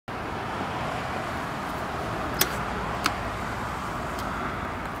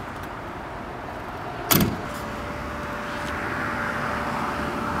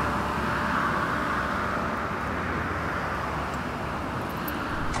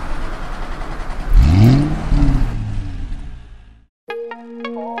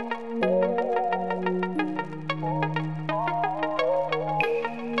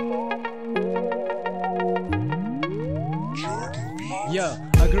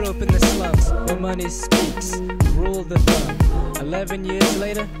Grew up in the slums where money speaks, rule the thumb. 11 years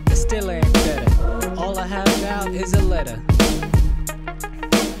later, it still ain't better. All I have now is a letter,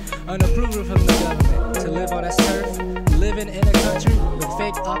 an approval from the government to live on its turf. Living in a country with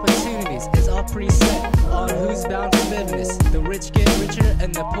fake opportunities is all preset on who's bound for business. The rich get richer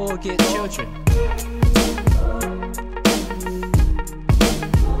and the poor get children.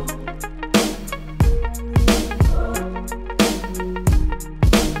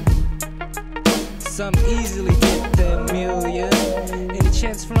 Some easily get the million. Any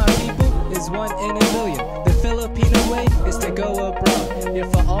chance for my people is 1 in a billion. The Filipino way is to go abroad. Yet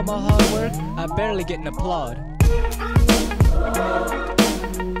for all my hard work, I barely get an applaud.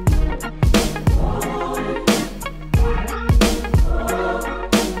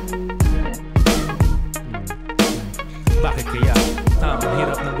 Bakit kaya ang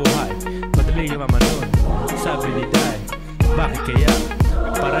hirap ng buhay? Madali yumaman nun, sabi ni Inday. Bakit kaya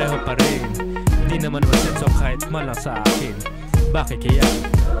pareho parin? Di naman umasenso kahit walang saakin. Bakit kaya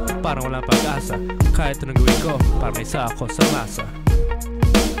parang walang pagasa? Kahit anong gawin ko, parang isa ako sa masa.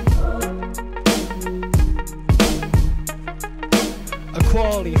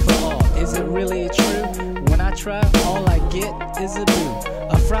 Equality for all, is it really true? When I try, all I get is a boo,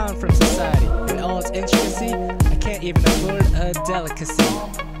 a frown from society. In all its intricacy, I can't even afford a delicacy.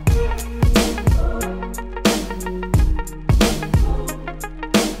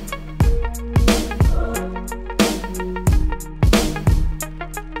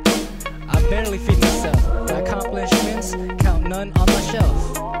 I barely feed myself. My accomplishments count none on my shelf.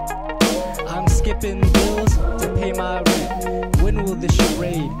 I'm skipping bills to pay my rent. When will this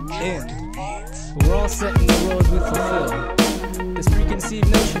charade end? We're all setting the road we fulfill. This preconceived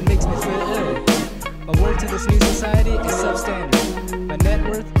notion makes me feel ill. My word to this new society is substandard. My net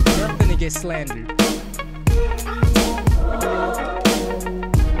worth, nothing to get slandered.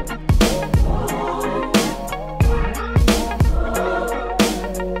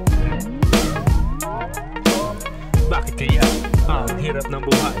 Bakit kaya ang hirap ng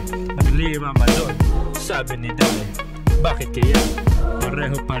buhay? Madali yumaman nun, sabi ni Inday. Bakit kaya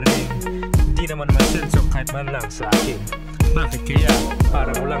pareho parin? Di naman umasenso kahit walang saakin. Bakit kaya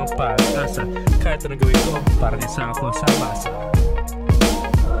parang walang pagasa? Kahit anong gawin ko, parang isa ako sa masa.